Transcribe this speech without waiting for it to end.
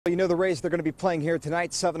You know the Rays, they're going to be playing here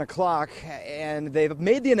tonight, 7 o'clock, and they've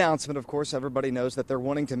made the announcement, of course, everybody knows that they're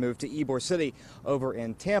wanting to move to Ybor City over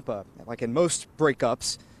in Tampa. Like in most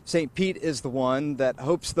breakups, St. Pete is the one that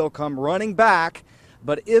hopes they'll come running back,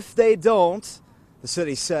 but if they don't, the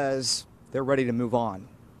city says they're ready to move on.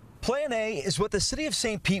 Plan A is what the city of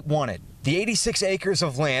St. Pete wanted. The 86 acres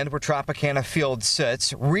of land where Tropicana Field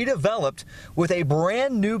sits, redeveloped with a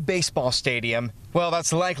brand new baseball stadium. Well,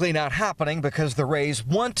 that's likely not happening because the Rays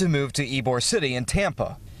want to move to Ybor City in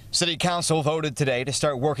Tampa. City Council voted today to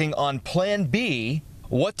start working on Plan B,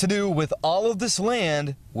 what to do with all of this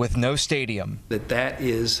land with no stadium. That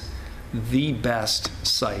is the best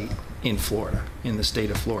site in Florida, in the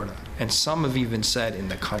state of Florida, and some have even said in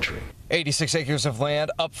the country. 86 acres of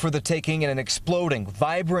land up for the taking in an exploding,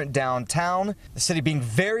 vibrant downtown. The city being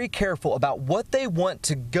very careful about what they want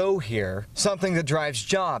to go here. Something that drives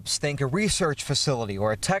jobs. Think a research facility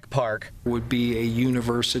or a tech park. Would be a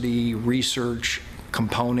university research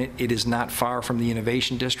component. It is not far from the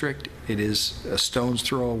Innovation District. It is a stone's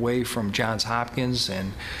throw away from Johns Hopkins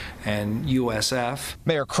and USF.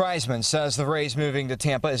 Mayor Kreisman says the Rays moving to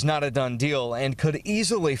Tampa is not a done deal and could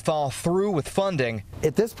easily fall through with funding.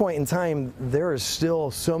 At this point in time, there is still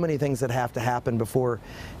so many things that have to happen before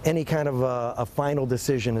any kind of a final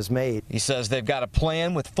decision is made. He says they've got a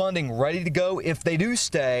plan with funding ready to go if they do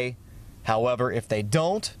stay. However, if they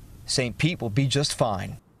don't, St. Pete will be just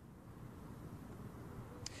fine.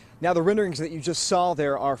 Now, the renderings that you just saw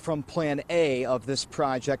there are from Plan A of this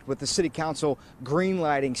project, with the City Council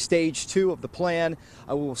greenlighting Stage 2 of the plan.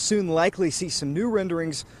 I will soon likely see some new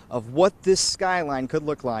renderings of what this skyline could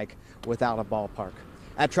look like without a ballpark.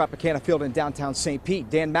 At Tropicana Field in downtown St.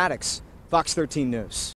 Pete, Dan Maddox, Fox 13 News.